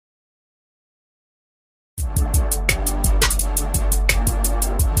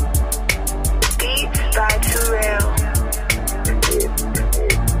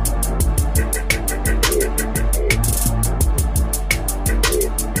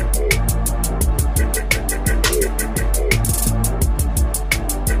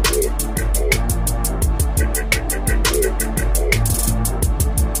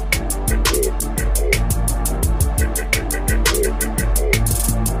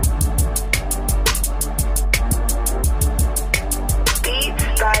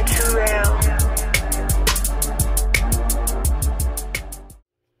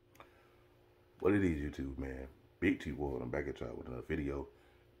BigTee World. I'm back at y'all with another video.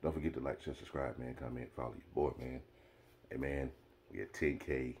 Don't forget to like, share, subscribe, man. Comment, follow your boy, man. Hey, man, we got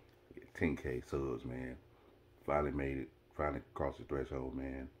 10K. We got 10K subs, man. Finally made it. Finally crossed the threshold,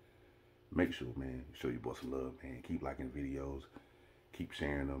 man. Make sure, man, you show your boy some love, man. Keep liking videos. Keep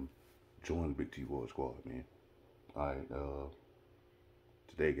sharing them. Join the BigTee World squad, man. All right,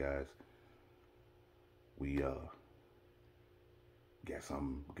 today, guys, we got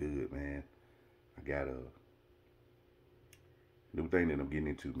something good, man. I got a new thing that I'm getting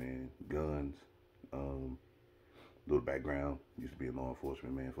into, man. Guns. Little background. Used to be in law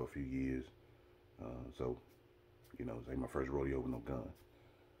enforcement, man, for a few years. So, you know, this ain't my first rodeo with no gun.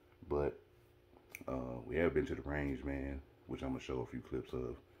 But we have been to the range, man, which I'm gonna show a few clips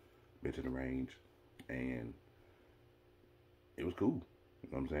of. Been to the range, and it was cool. You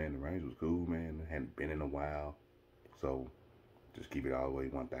know what I'm saying? The range was cool, man. Hadn't been in a while, so just keep it all the way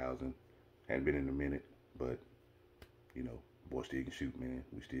 1,000. Hadn't been in a minute, but you know, boy still can shoot, man.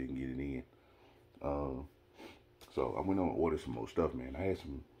 We still can get it in. So I went on and ordered some more stuff, man. I had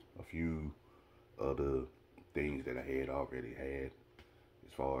a few other things that I had already had,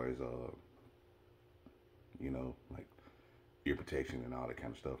 as far as you know, like ear protection and all that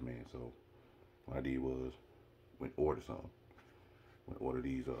kind of stuff, man. So what I did was went order some. Went order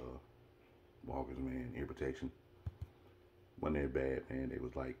these walkers, man, ear protection. Wasn't that bad, man. They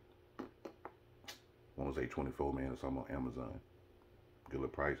was like, I want to say 24, man, or something on Amazon. Good little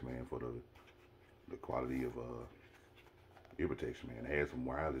price, man, for the quality of ear protection, man. I had some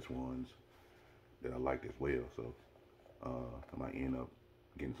wireless ones that I liked as well, so I might end up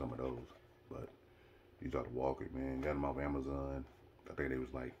getting some of those. But these are the walkers, man. Got them off Amazon. I think they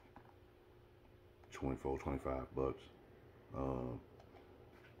was like 24, 25 bucks.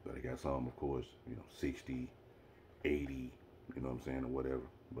 But I got some, of course, you know, 60, 80, you know what I'm saying, or whatever.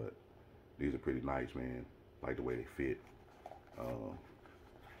 But these are pretty nice, man. Like the way they fit.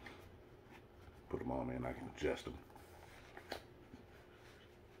 Put them on, man. I can adjust them.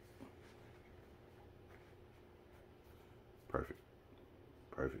 Perfect.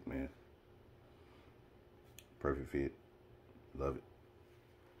 Perfect, man. Perfect fit. Love it.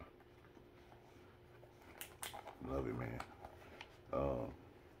 Love it, man.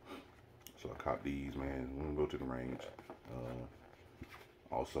 So I caught these, man. We're gonna go to the range.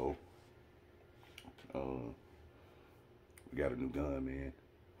 Also, we got a new gun, man.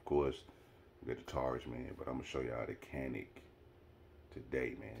 Of course, we got the Taurus, man. But I'm gonna show y'all the Canik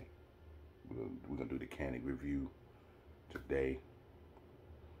today, man. We're gonna do the Canik review today,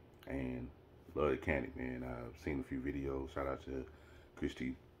 and love the Canik, man. I've seen a few videos. Shout out to Chris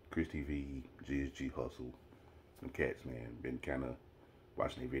TV, GSG Hustle, them cats, man. Been kind of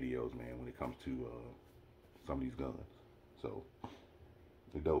watching their videos, man, when it comes to some of these guns. So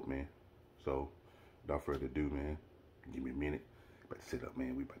they're dope, man. So without further ado, man, give me a minute. About to sit up,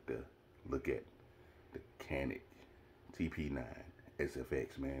 man. We about to look at the Canik TP9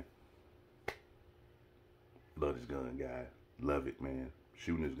 SFX, man. Love this gun, guys. Love it, man.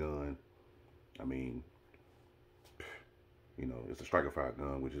 Shooting this gun, I mean, you know, it's a striker fire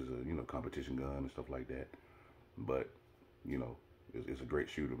gun, which is a, you know, competition gun and stuff like that. But, you know, it's a great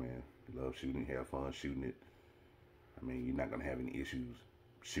shooter, man. You love shooting, have fun shooting it. I mean, you're not going to have any issues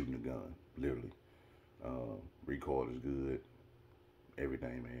shooting a gun, literally. Recoil is good,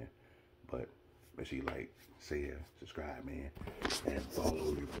 everything, man. But make sure you like, share, subscribe, man, and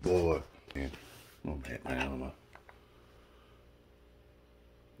follow your boy. Man, I'm back, man.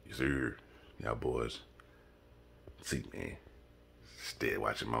 Yes, sir. Y'all boys. See, man. Stay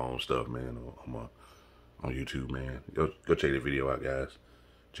watching my own stuff, man, on YouTube, man. Go check that video out, guys.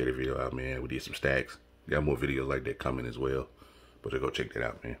 Check that video out, man. We did some stacks. Got more videos like that coming as well. But go check that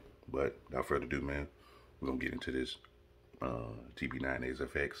out, man. But without further ado, man, we're gonna get into this TP9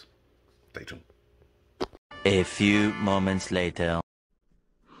 SFX. Stay tuned. A few moments later.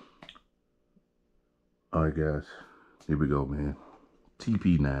 Alright, guys. Here we go, man.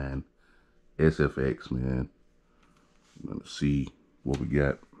 TP9 SFX, man. Let's see what we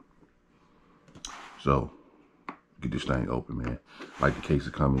got. So, get this thing open, man. Like the case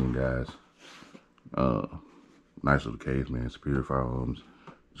is coming in, guys. Nice little case, man. Superior Firearms.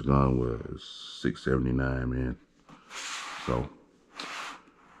 This gun was $679, man. So,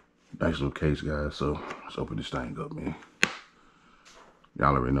 nice little case, guys. So, let's open this thing up, man.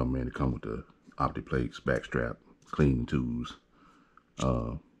 Y'all already know, man, it come with the optic plates, back strap, cleaning tools.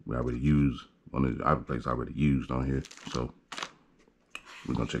 We already used one of the optic plates already used on here, so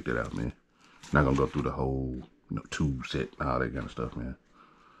we're gonna check that out, man. Not gonna go through the whole, you know, tube set, all that kind of stuff, man.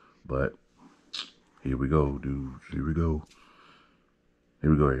 But here we go, dudes. Here we go.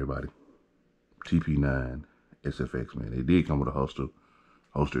 Here we go, everybody. TP9 SFX, man. They did come with a holster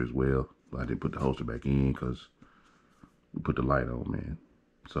as well, but I didn't put the holster back in because we put the light on, man.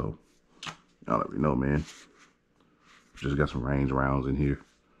 So y'all let me know, man. Just got some range rounds in here.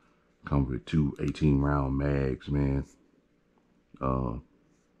 Come with two 18-round mags, man. I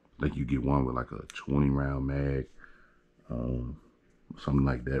think you get one with like a 20-round mag, something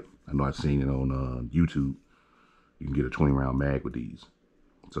like that. I know I've seen it on YouTube. You can get a 20-round mag with these.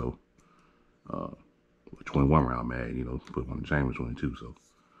 So, a 21-round mag, you know, put one in the chamber, 22. So,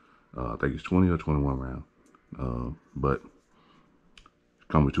 I think it's 20 or 21 round. But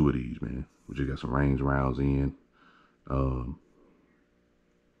come with two of these, man. We just got some range rounds in.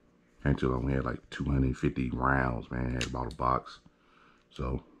 Can't tell I only had like 250 rounds, man. Had about a box.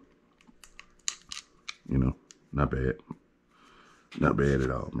 So, you know, not bad. Not bad at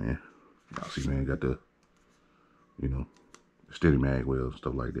all, man. Y'all see, man, got the, you know, steady mag wells,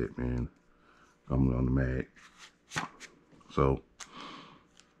 stuff like that, man. Coming on the mag. So,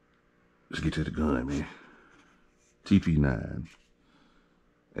 let's get to the gun, man. TP9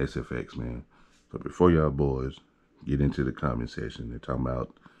 SFX, man. So before y'all boys get into the comment section, they're talking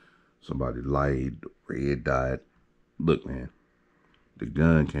about somebody light, red dot. Look, man, the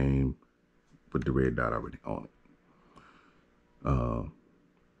gun came with the red dot already on it.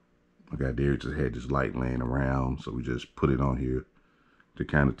 My guy Derek just had this light laying around, so we just put it on here to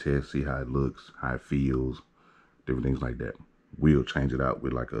kind of test, see how it looks, how it feels, different things like that. We'll change it out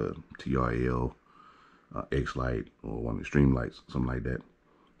with like a TRL, X light, or one of the stream lights, something like that.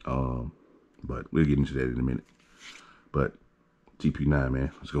 But we'll get into that in a minute. But TP9,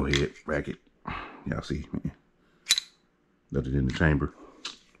 man, let's go ahead, rack it. Y'all see, man, nothing in the chamber.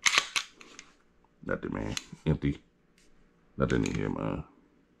 Nothing, man, empty. Nothing in here, man.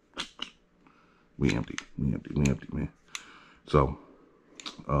 We empty, man. So,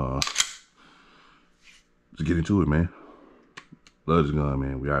 let's get into it, man. Love this gun,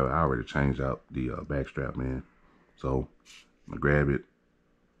 man. I already changed out the back strap, man. So, I'm gonna grab it.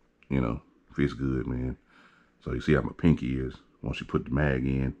 You know, fits good, man. So you see how my pinky is. Once you put the mag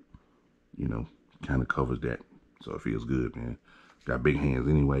in, you know, kind of covers that. So it feels good, man. Got big hands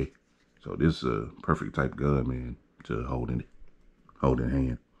anyway. So this is a perfect type gun, man, to hold in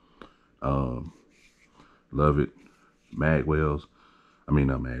hand. Love it. Mag wells. I mean,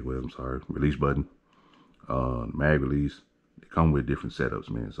 not mag wells, I'm sorry. Release button. Mag release. They come with different setups,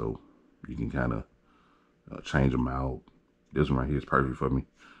 man. So you can kind of change them out. This one right here is perfect for me.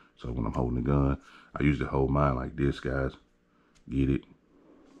 So when I'm holding the gun, I usually hold mine like this, guys. Get it?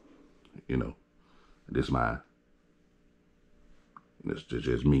 You know, this is mine. It's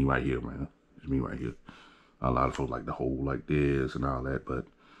just me right here, man. It's me right here. A lot of folks like to hold like this and all that, but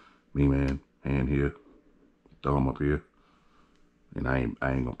me, man, hand here, thumb up here, and I ain't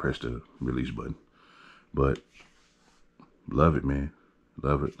gonna press the release button. But love it, man.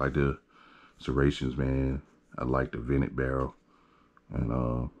 Love it. Like the serrations, man. I like the vented barrel,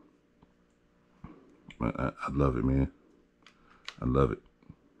 and I love it, man. I love it.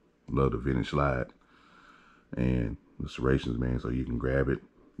 Love the vented slide and the serrations, man. So you can grab it.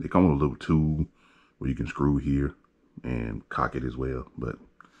 They come with a little tool where you can screw here and cock it as well. But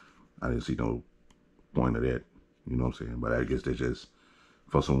I didn't see no point of that. You know what I'm saying? But I guess that's just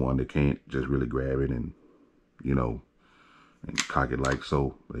for someone that can't just really grab it and, you know, and cock it like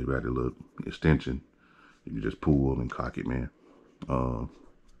so. They got a little extension. You can just pull and cock it, man. But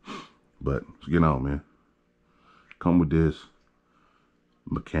let's get on, man. Come with this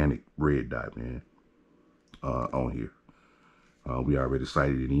Canik red dot, man, on here. We already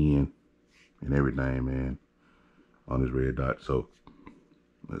sighted it in and everything, man, on this red dot. So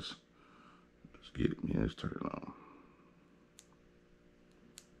let's get it, man. Let's turn it on.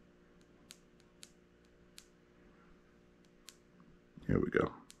 Here we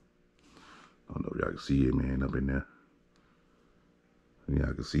go. I don't know if y'all can see it, man, up in there.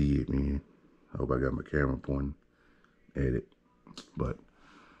 Y'all can see it, man. I hope I got my camera pointing at it. But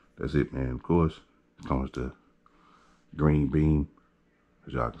that's it, man. Of course, it comes the green beam,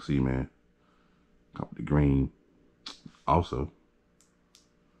 as y'all can see, man. Come with the green. Also,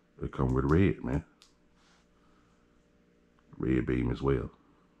 it come with red, man. Red beam as well,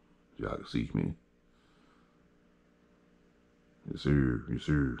 as y'all can see, man. Yes, sir. Yes,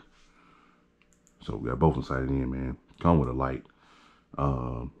 sir. So we got both inside in, man. Come with a light.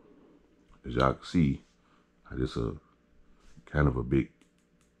 As y'all can see, this a kind of a big,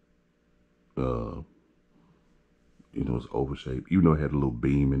 you know, it's oval shape. Even though it had a little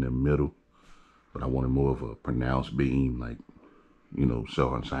beam in the middle, but I wanted more of a pronounced beam, like, you know,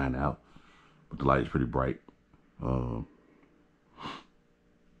 show and shine out. But the light is pretty bright. You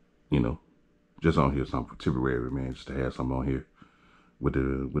know, just on here something for temporary, man, just to have something on here with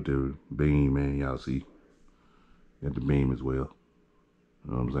the beam, man. Y'all see, got the beam as well.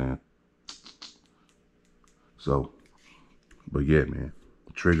 You know what I'm saying? So, but yeah, man,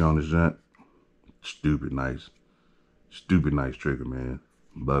 trigger on this junk, stupid nice trigger, man.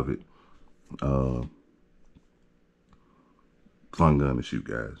 Love it. Fun gun to shoot,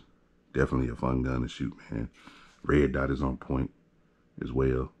 guys. Definitely a fun gun to shoot, man. Red dot is on point as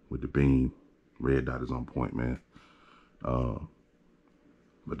well with the beam. Red dot is on point, man.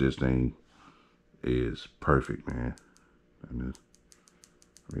 But this thing is perfect, man. And this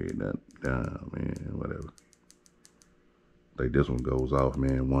red dot down, man, whatever. Like this one goes off,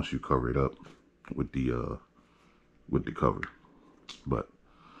 man, once you cover it up with the cover. But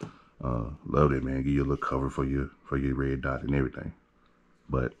love it, man. Give you a little cover for your red dot and everything.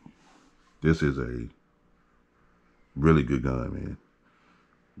 But this is a really good gun, man.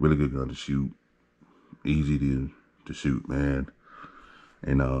 Really good gun to shoot. Easy to shoot, man.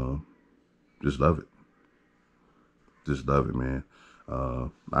 And just love it. Just love it, man. A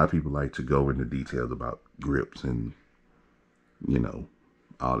lot of people like to go into details about grips and, you know,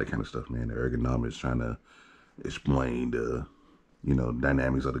 all that kind of stuff, man. The ergonomics, trying to explain the, you know,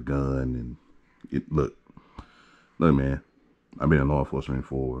 dynamics of the gun. And look, man, I've been in law enforcement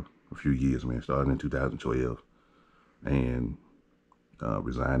for a few years, man. Started in 2012 and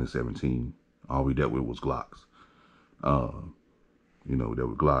resigned in 17. All we dealt with was Glocks. You know, there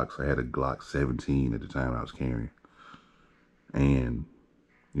were Glocks. I had a Glock 17 at the time I was carrying. And,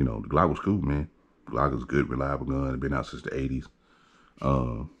 you know, the Glock was cool, man. Glock is a good, reliable gun. It's been out since the 80s.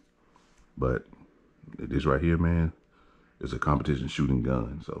 But this right here, man, is a competition shooting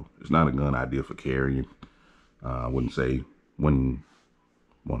gun. So it's not a gun ideal for carrying. I wouldn't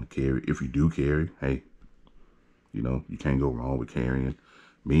want to carry. If you do carry, hey, you know, you can't go wrong with carrying.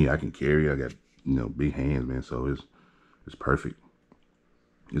 Me, I can carry. I got, you know, big hands, man. So it's perfect.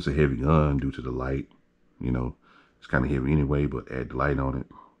 It's a heavy gun due to the light. You know, it's kind of heavy anyway, but add the light on it,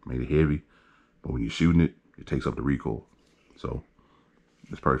 made it heavy. But when you're shooting it, it takes up the recoil. So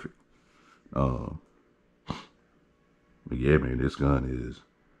it's perfect. But yeah, man, this gun is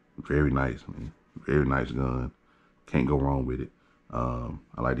very nice, man. Very nice gun. Can't go wrong with it. I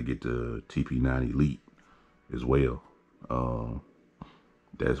like to get the TP9 Elite as well.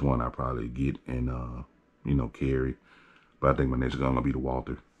 That's one I probably get and you know, carry. But I think my next gun gonna be the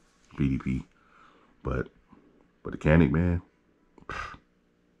Walther PDP. But the Canik, man,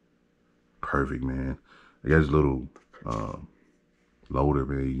 perfect, man. It got this little loader,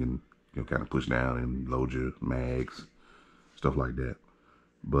 man. You can kind of push down and load your mags, stuff like that.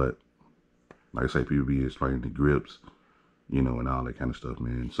 But like I say, people be explaining the grips, you know, and all that kind of stuff,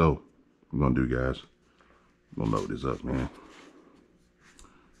 man. So what I'm gonna do, guys, I'm gonna load this up, man.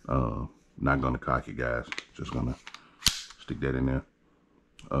 Not gonna cock it, guys. Just gonna stick that in there.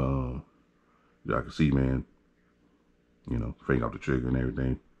 Y'all can see, man, you know, finger off the trigger and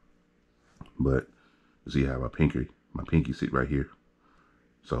everything. But you see how my pinky sit right here.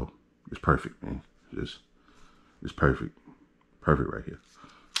 So it's perfect, man. It's perfect. Perfect right here.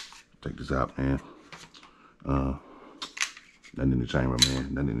 Take this out, man. Nothing in the chamber,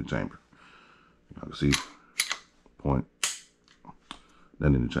 man. Nothing in the chamber. Y'all can see, point.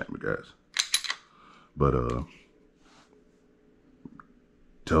 Nothing in the chamber, guys. But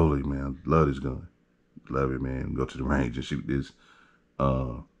totally, man. Love this gun. Love it, man. Go to the range and shoot this.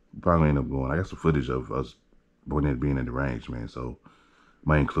 Probably end up going. I got some footage of us being at the range, man. So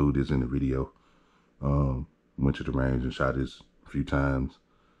might include this in the video. Went to the range and shot this a few times.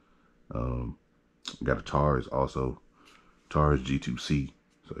 Got a Taurus also. Taurus G2C.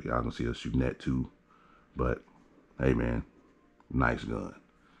 So y'all gonna see us shooting that too. But hey, man, nice gun.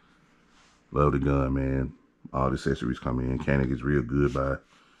 Love the gun, man. All the accessories come in. Canik is real good by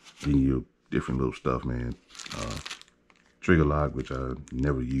giving you different little stuff, man. Trigger lock, which I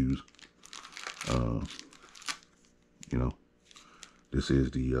never use. You know, this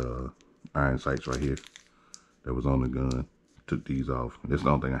is the iron sights right here that was on the gun. Took these off. That's the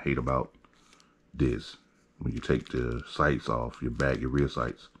only thing I hate about this. When you take the sights off, your rear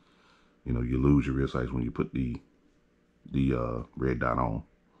sights, you know, you lose your rear sights when you put the red dot on.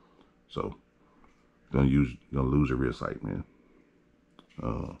 So you're gonna lose your rear sight, man.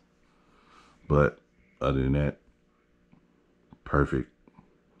 But other than that, perfect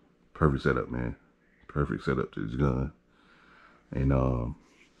setup, man. Perfect setup to this gun. And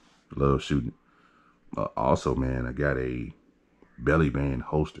love shooting. Also, man, I got a belly band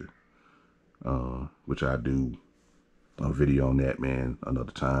holster, which I do a video on that, man,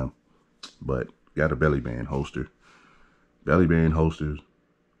 another time. But got a belly band holster. Belly band holsters,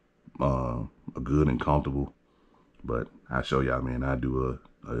 good and comfortable. But I'll show y'all, man. I do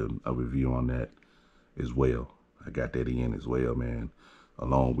a review on that as well. I got that in as well, man,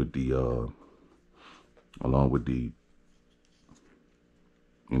 along with the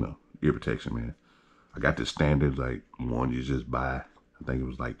ear protection, man. I got the standard like one you just buy. I think it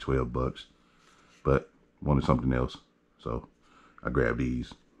was like 12 bucks, but wanted something else, so I grabbed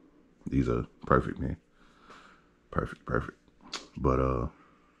these. These are perfect, man. Perfect. But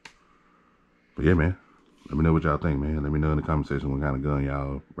yeah, man. Let me know what y'all think, man. Let me know in the comment section what kind of gun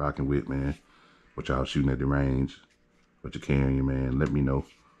y'all rocking with, man. What y'all shooting at the range. What you're carrying, man. Let me know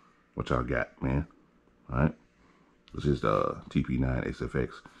what y'all got, man. All right. This is the TP9 XFX.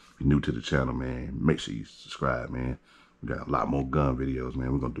 If you're new to the channel, man, make sure you subscribe, man. We got a lot more gun videos,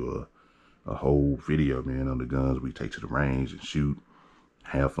 man. We're going to do a whole video, man, on the guns we take to the range and shoot,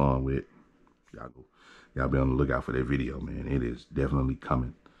 have fun with. Y'all be on the lookout for that video, man. It is definitely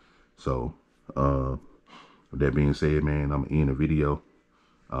coming. So, with that being said, man, I'm in the video.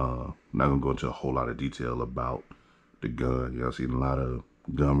 I'm not going to go into a whole lot of detail about the gun. Y'all seen a lot of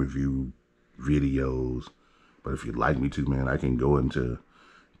gun review videos. But if you'd like me to, man, I can go into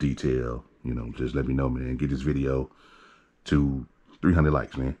detail. You know, just let me know, man. Get this video to 300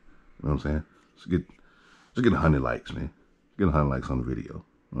 likes, man. You know what I'm saying? Just get 100 likes, man. Get 100 likes on the video.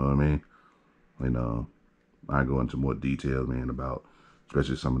 You know what I mean? And I go into more detail, man, about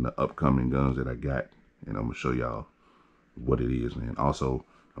especially some of the upcoming guns that I got. And I'm going to show y'all what it is, man. Also,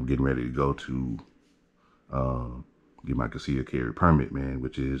 I'm getting ready to go to get my concealed carry permit, man,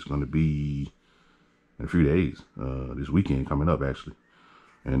 which is going to be in a few days. This weekend coming up, actually.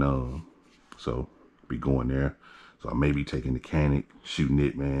 And so be going there. So I may be taking the Canik, shooting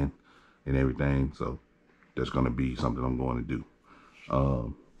it, man, and everything. So that's going to be something I'm going to do.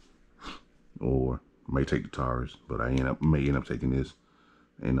 Or I may take the Taurus, but I may end up taking this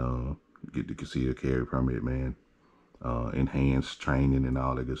and get the concealed carry permit, man. Enhanced training and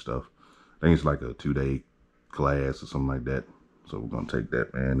all that good stuff. I think it's like a 2-day class or something like that. So we're gonna take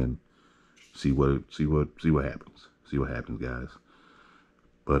that, man, and see what happens. See what happens, guys.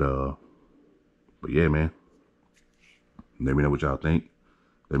 But yeah, man. Let me know what y'all think.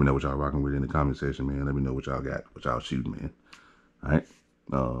 Let me know what y'all rocking with in the comment section, man. Let me know what y'all got, what y'all shooting, man. All right.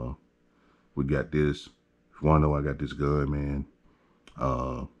 We got this. If you wanna know, I got this gun, man.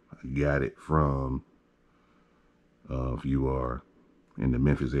 I got it from if you are in the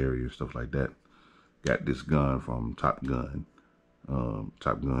Memphis area and stuff like that. Got this gun from Top Gun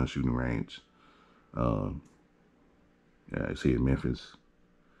shooting range. Yeah, it's here in Memphis,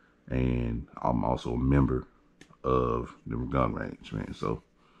 and I'm also a member of the gun range, man. So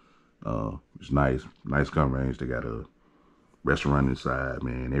it's nice gun range. They got a restaurant inside,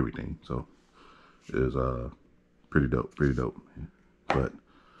 man, everything. So it's pretty dope, man. But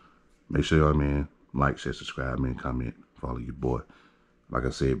make sure y'all, man, like, share, subscribe, man, comment, follow your boy. Like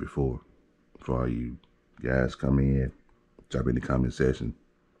I said before, for all you guys come in, drop in the comment section,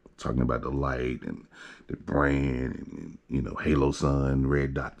 talking about the light and the brand and you know, Halo Sun,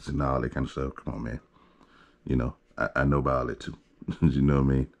 red dots and all that kind of stuff. Come on, man. You know, I know about all that too. You know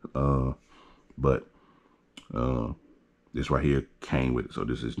what I mean? But this right here came with it. So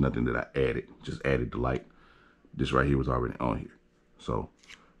this is nothing that I added. Just added the light. This right here was already on here. So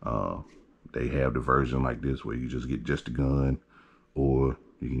they have the version like this where you just get just the gun, or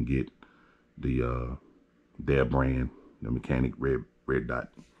you can get the their brand, the mechanic red dot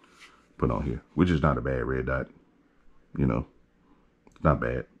put on here, which is not a bad red dot. You know, it's not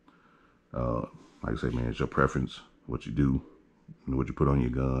bad. Like I say, man, it's your preference, what you do, and what you put on your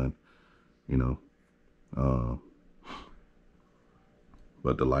gun, you know.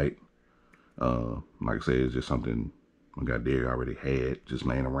 But the light, like I say, is just something I got there already had, just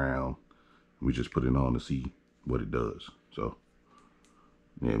laying around. We just put it on to see what it does. So,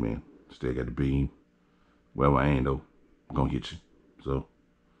 yeah, man, still got the beam. Well, I ain't though, I'm gonna hit you. So,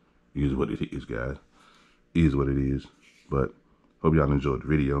 it is what it is, guys. It is what it is. But hope y'all enjoyed the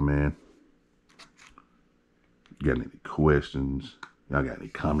video, man. Got any questions? Y'all got any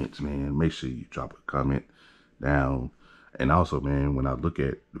comments, man? Make sure you drop a comment down. And also, man, when I look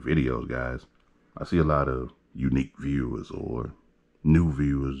at the videos, guys, I see a lot of unique viewers or new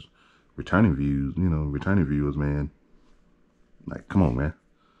viewers, returning viewers, man. Like, come on, man.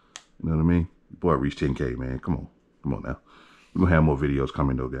 You know what I mean? Boy, reached 10K, man. Come on now. We're gonna have more videos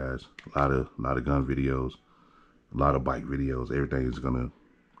coming though, guys. A lot of gun videos, a lot of bike videos. Everything is gonna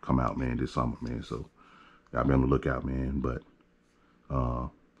come out, man, this summer, man. So y'all be on the lookout, man. But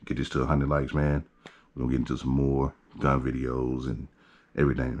get this to 100 likes, man. We're gonna get into some more gun videos and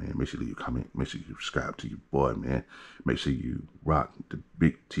everything, man. Make sure you leave a comment. Make sure you subscribe to your boy, man. Make sure you rock the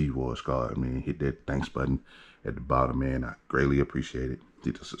BigTee Wars card, man. Hit that thanks button at the bottom, man. I greatly appreciate it.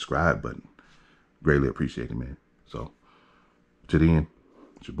 Hit the subscribe button. Greatly appreciate it, man. So, to the end,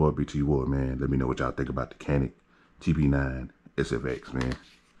 it's your boy BigTee Ward, man. Let me know what y'all think about the Canik TP9 SFX, man.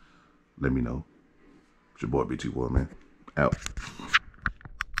 Let me know. It's your boy BigTee Ward, man. Out.